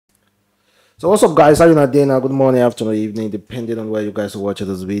So what's up, guys? How you not doing now? Good morning, afternoon, evening, depending on where you guys are watching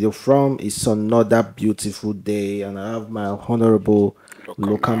this video from. It's another beautiful day, and I have my honorable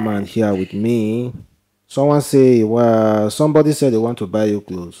local man here with me. Someone say, well, somebody said they want to buy you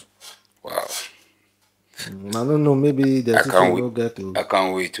clothes. Wow. I don't know, maybe there's no get clothes. I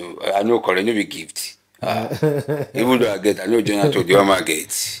can't wait to. I know calling no be gift. Even though I know Jonathan the one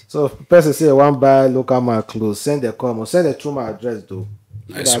get. So person say one buy local man clothes, send the come or send it through my address though.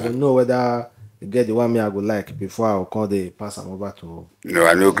 Nice. So I will know whether you get the one me I go like before I will call the pass them over to. No,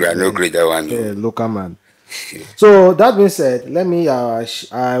 I know great that one. Local man. So that being said, let me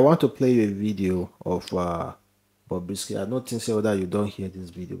I want to play you a video of Bobrisky. I don't think so whether you don't hear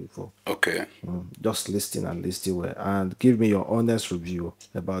this video before. Okay. Just listen and listen well and give me your honest review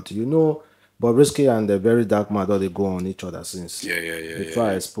about Bobrisky and the VeryDarkMan, they go on each other since. Yeah. They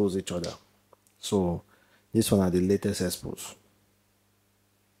try to expose each other. So this one are the latest expose.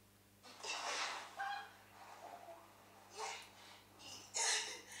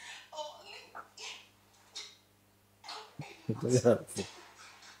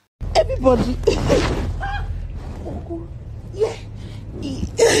 Everybody. Yeah.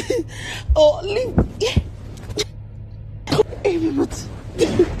 Oh, leave. Yeah. Everybody.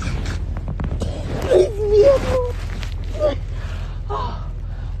 Leave me alone. Oh,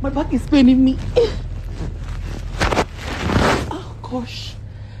 my back is paining me. Oh gosh.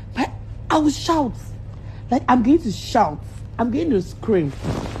 I will shout. Like I'm going to shout. I'm going to scream.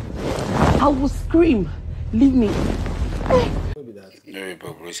 I will scream. Leave me. No,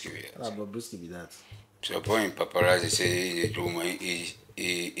 Bobrisky be that. Bobrisky be that. So point paparazzi say the room he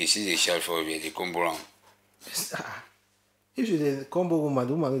sees a shout for me, they come around. If she's a combo woman,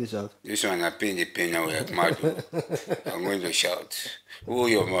 the woman will shout. This one I pain the pain now like mad. I'm going to shout. Oh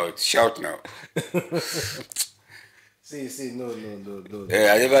your mouth, shout now. See, no.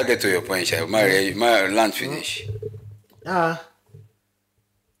 I never get to your point, child. My land finish. Now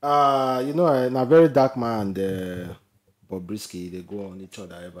VeryDarkMan and Bobrisky, they go on each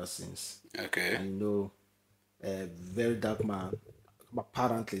other ever since. Okay. And VeryDarkMan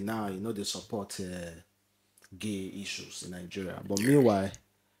apparently now they support gay issues in Nigeria. But meanwhile,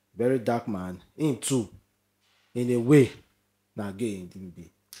 VeryDarkMan in a way now gay in DMB.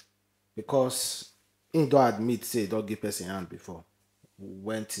 Because he don't admit say don't give person hand before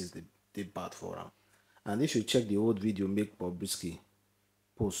when is the bad for him. And if you check the old video make Bobrisky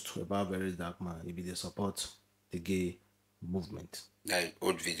post about VeryDarkMan, if they support the gay movement. Like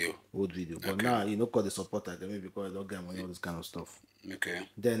old video. But okay. Now call the supporter because they don't get money, all this kind of stuff. Okay.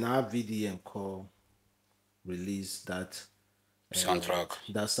 Then our VDM release that soundtrack.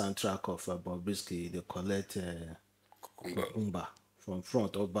 That soundtrack of Bobrisky. They collect Kumba from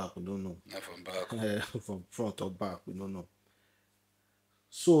front or back, we don't know. Not from back. From front or back, we don't know.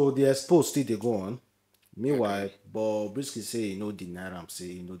 So the expose still they go on. Meanwhile, Bobrisky say deny am,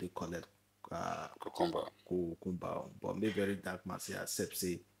 say they collect Kumba. But maybe VeryDarkMan say accept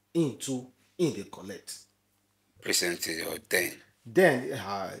say in they collect. Presently or then. Then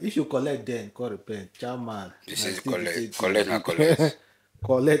if you collect then call repent. Chairman. This is collect.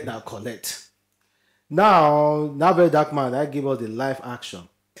 Collect. Now VeryDarkMan, I give us the live action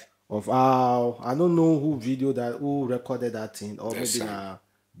of how I don't know who recorded that thing, or maybe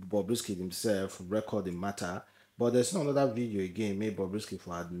Bobrisky himself record the matter. But there's no another video again made Bobrisky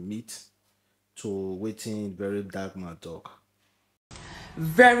for admit to waiting VeryDarkMan talk.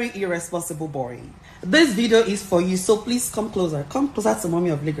 Very irresponsible boy. This video is for you, so please come closer. Come closer to Mommy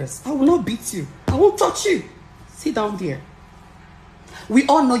of Lagos. I will not beat you. I won't touch you. Sit down there. We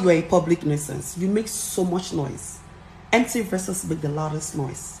all know you are a public nuisance. You make so much noise. Empty vessels make the loudest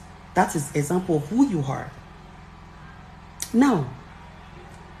noise. That is example of who you are. Now,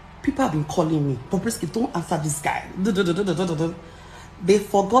 people have been calling me, Bobrisky, don't answer this guy. They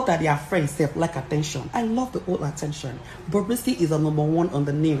forgot that their friends have like attention. I love the whole attention. Bobrisky is the #1 on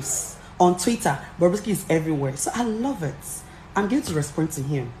the news. On Twitter, Bobrisky is everywhere. So I love it. I'm going to respond to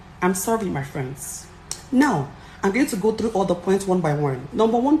him. I'm sorry, my friends. Now, I'm going to go through all the points one by one.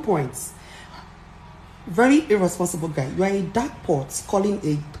 Number 1 point. Very irresponsible guy. You are a dark pot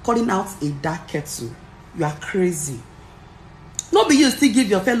calling out a dark kettle. You are crazy. Not be you still give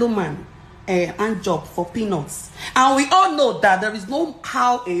your fellow man a hand job for peanuts. And we all know that there is no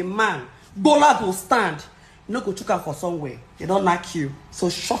how a man Bola will stand. You no go chook out for somewhere. They don't like you. So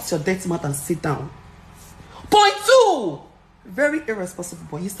shut your dirty mouth and sit down. Point 2. Very irresponsible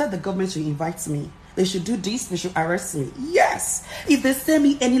boy. You said the government should invite me. They should do this. They should arrest me. Yes. If they send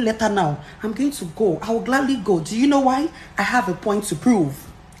me any letter now, I'm going to go. I will gladly go. Do you know why? I have a point to prove.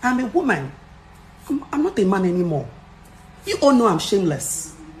 I'm a woman. I'm not a man anymore. You all know I'm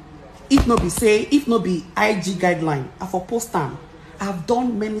shameless. if no be IG guideline, I for post am. I've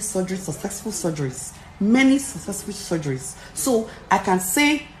done many surgeries, successful surgeries. Many successful surgeries. So I can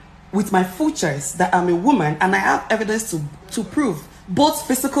say with my full chest that I'm a woman, and I have evidence to prove, both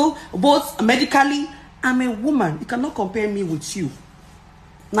physical, both medically, I'm a woman. You cannot compare me with you.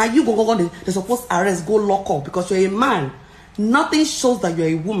 Now you go, they're supposed to arrest, go lock up because you're a man. Nothing shows that you're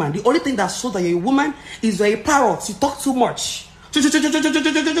a woman. The only thing that shows that you're a woman is you're a parrot. You talk too much.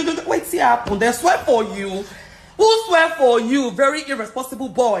 Wait, see happen. They swear for you. Who swear for you? Very irresponsible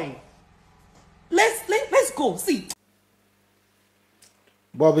boy. Let's go. See.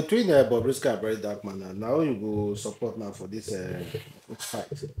 But between Bobrisky and VeryDarkMan, now you go support now for this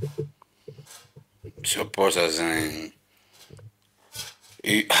fight. Support as in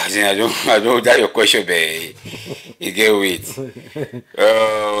I don't that your question, babe. You get with.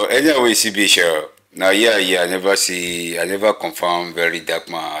 Anyway, CB sure. Now, I never confirm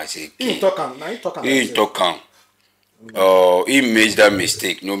VeryDarkMan as a key. He talk. He made that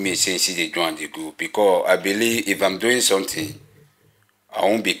mistake. No me saying see they do and they go. Because I believe if I'm doing something, I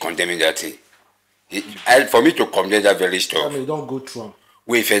won't be condemning that thing. For me to condemn that very stuff. I mean, don't go through.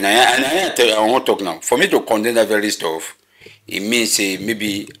 Wait, and I won't talk now. For me to condemn that very stuff, it means say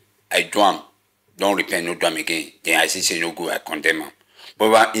maybe I don't repent, no do am again. Then I say no go, I condemn him.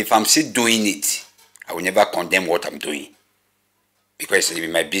 But if I'm still doing it, I will never condemn what I'm doing. Because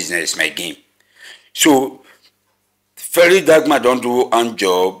it's my business, my game. So VeryDarkMan don't do hand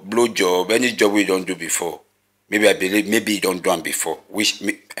job, blow job, any job we don't do before. Maybe I believe maybe he don't do them before, which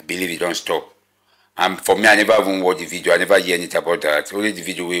I believe he don't stop. And for me, I never even watch the video. I never hear anything about that. Only the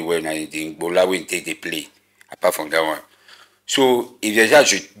video when I did Bola when they play. Apart from that one. So if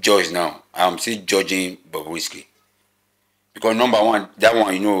there's a judge now, I'm still judging Bobrisky. Because number one, that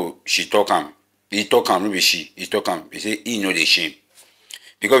one, you know, she talk him. He talk him, maybe he talk him. He say he know the shame.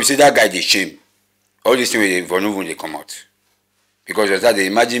 Because you see that guy the shame. All these things when they come out. Because that they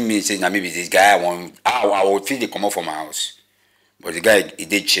imagine me saying that maybe this guy I would feel they come out from my house. But the guy he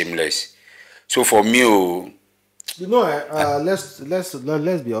did shameless. So for me, you know, let's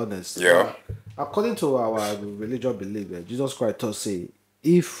be honest. Yeah. According to our religious belief, Jesus Christ taught say,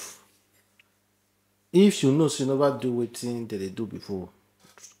 if you know so you never do what that they do before,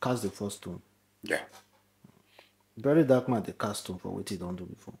 cast the first stone. Yeah. VeryDarkMan they cast stone for what they don't do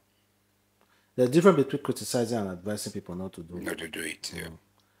before. There's a difference between criticizing and advising people not to do it. Not to do it, yeah.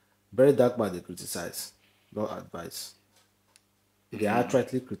 VeryDarkMan they criticize, not advise. They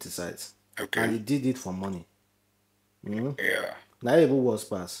outrightly criticize. Okay. And he did it for money. Yeah. Now even was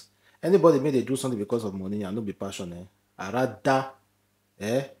pass. Anybody may they do something because of money and not be passionate. I rather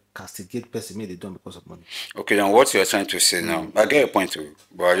castigate person may they do because of money. Okay, then what you're trying to say now, I get a point too,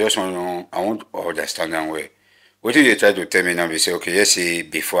 but I just want to know, I want to understand that way. What did you try to tell me now? We say, okay, let's say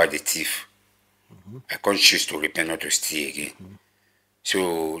before I the thief, I can't choose to repent not to steal again.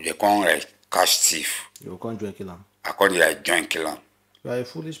 So they can't like catch thief. You can't join kill him. I can't like join kill him. You are a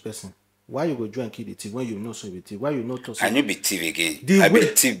foolish person. Why you go join kill the thief when you know so the thief? Why you know to I need be thief again. I be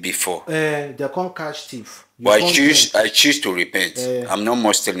thief before. They can't catch thief. But I choose to repent. I'm not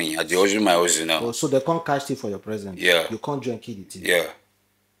more stealing. I do my hustle now. Oh, so they can't catch thief for your present. Yeah. You can't join kill the thief. Yeah.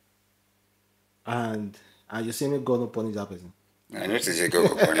 And you say me God no punish that person. I know to say God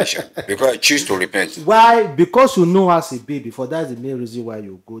will punish him. Because I choose to repent. Why? Because you know as it be before. That's the main reason why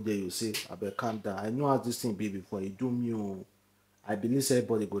you go there. You say, I better calm down. I know how this thing be before. You do me. I believe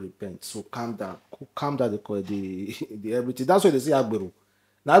everybody go repent. So calm down. Calm down the everything. That's why they say Agberu.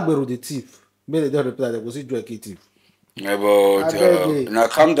 Now Agberu the thief. Maybe they don't repent. They go see Drake thief. Yeah, but now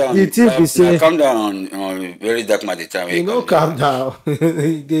calm down. The thief be say, calm down on VeryDarkMan the time. You know, calm down.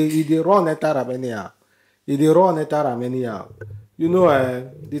 They run at anyhow. They run at anyhow. You know,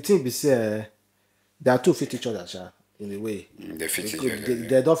 the thing be say, they are two fit each other, sha, in a way. They fit each other.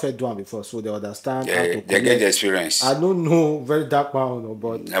 They don't fit one before, so they understand how to they get the experience. I don't know VeryDarkMan, no,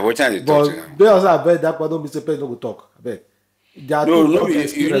 but now what time they talk to them? They also have VeryDarkMan. Don't be surprised. No go talk. I beg. They are No,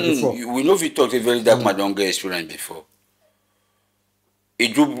 before. we know if you talk to VeryDarkMan, don't get experience before. He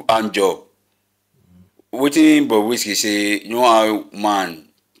do hand job. Waiting, but Bobrisky say, you know how man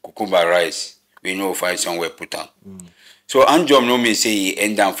cucumber rice, we know find somewhere put on. So hand job no mean say he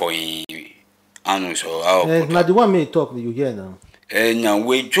end down for him anus or how. Now the one may talk you hear now. Now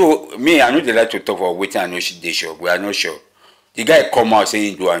we Joe me I know they like to talk about waiting. I know she dey sure. We are not sure. The guy come out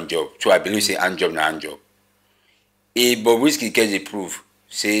saying he do hand job, so I believe say hand job na hand job. If Bobrisky get the proof,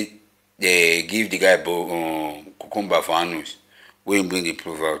 say they give the guy cucumber for anus. We bring the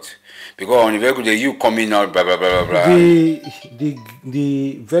proof out because on the vehicle you coming out blah blah blah blah.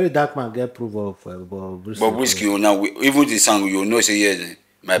 The VeryDarkMan get proof of Bobrisky. Bobrisky now even the song you know say yes.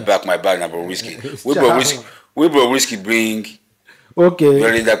 my back, na Bobrisky. We Bobrisky bring Okay.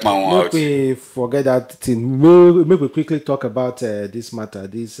 VeryDarkMan one Make out. we forget that thing. Make we quickly talk about this matter.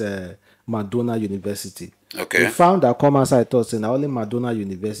 This Madonna University. Okay. The founder come outside thought say na only Madonna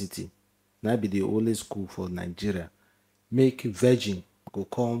University now be the only school for Nigeria. Make virgin go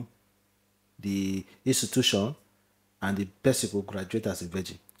come the institution and the person will graduate as a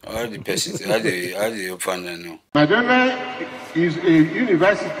virgin. All the persons, how the founder know? Madonna is a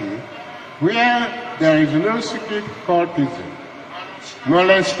university where there is no secret cultism,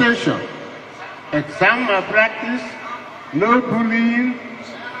 molestation, exam malpractice, no bullying,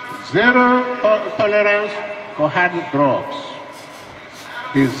 zero tolerance for hard drugs.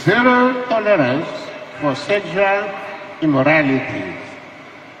 There's zero tolerance for sexual immorality.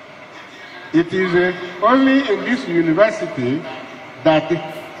 It is only in this university that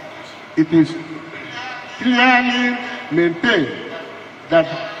it is clearly maintained that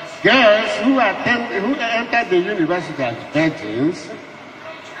girls who enter the university as virgins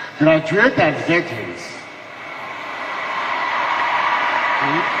graduate as virgins.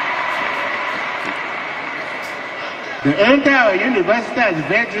 They enter our university as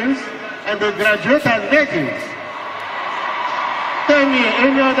virgins and they graduate as virgins. Tell me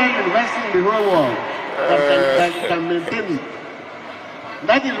any other university in the whole world that can maintain it.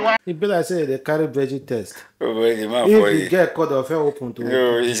 That is why. It be like say they carry virgin test. Oh, well, the man If for the it. girl code of open to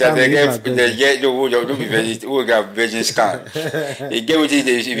No, it's that they get no be virgin. Who got virgin scan? He get what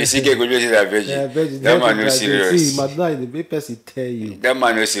if you see get go do that virgin. That man no serious. See, Madonna University tell you. That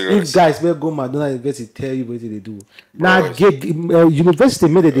man no If serious. guys will go Madonna University tell you what they do. Now get university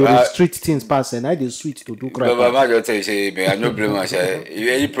made they restrict things pass and I they switch to do crap. But my just tell you say, man, I no blame myself.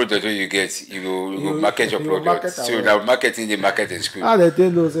 Any product you get, you go market your you product. market So our- now marketing the market in school. How they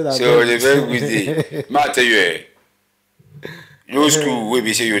tell you say that? So the very good day. Man, I tell you, no school will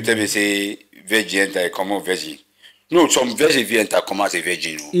be say you tell me say virgin enter come out virgin. No, some virgin if you enter come out a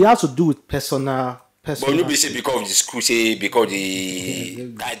virgin. No. It has to do with personal. But no be say because of the school, say because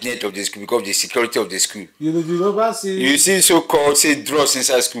the guidance of the school, because of the security of the school. You never see. You see so-called say drugs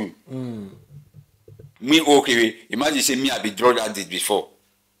inside school. Me okay, imagine say me I be drug addict before.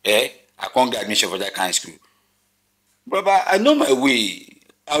 I can't get admission for that kind of school. But I know my way.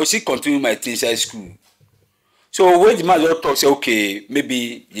 I will still continue my things inside school. So when the man just talk say okay,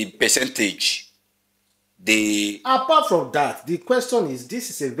 maybe the percentage, the Apart from that, the question is: this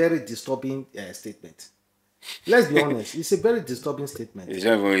is a very disturbing statement. Let's be honest; it's a very disturbing statement. it's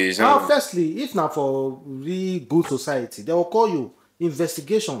not even, it's Now, not, firstly, if not for really good society, they will call you.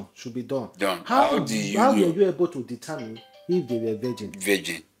 Investigation should be done. Done. How How do you were know? you able to determine if they were virgin?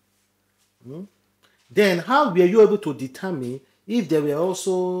 virgin. Then how were you able to determine if they were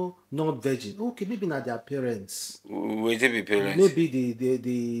also not virgin? Okay, maybe not their parents. Will they be parents? Maybe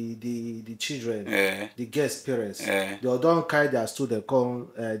the children, the guest parents, they don't carry their student come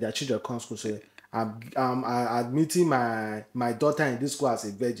their children come school say I'm admitting my daughter in this school as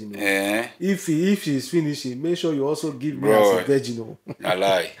a virgin. If she's finishing, make sure you also give me as a virgin. I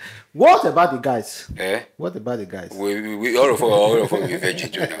lie. What about the guys? What about the guys? We all of us be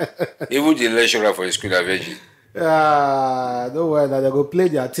virgin too now. Even the lecturer for the school are virgin. Don't worry, now they go play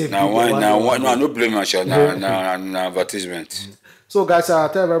their tape. Now one, no blame myself. Now advertisement. So guys,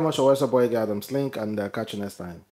 thank you very much for watching the boy Adamslink and catch you next time.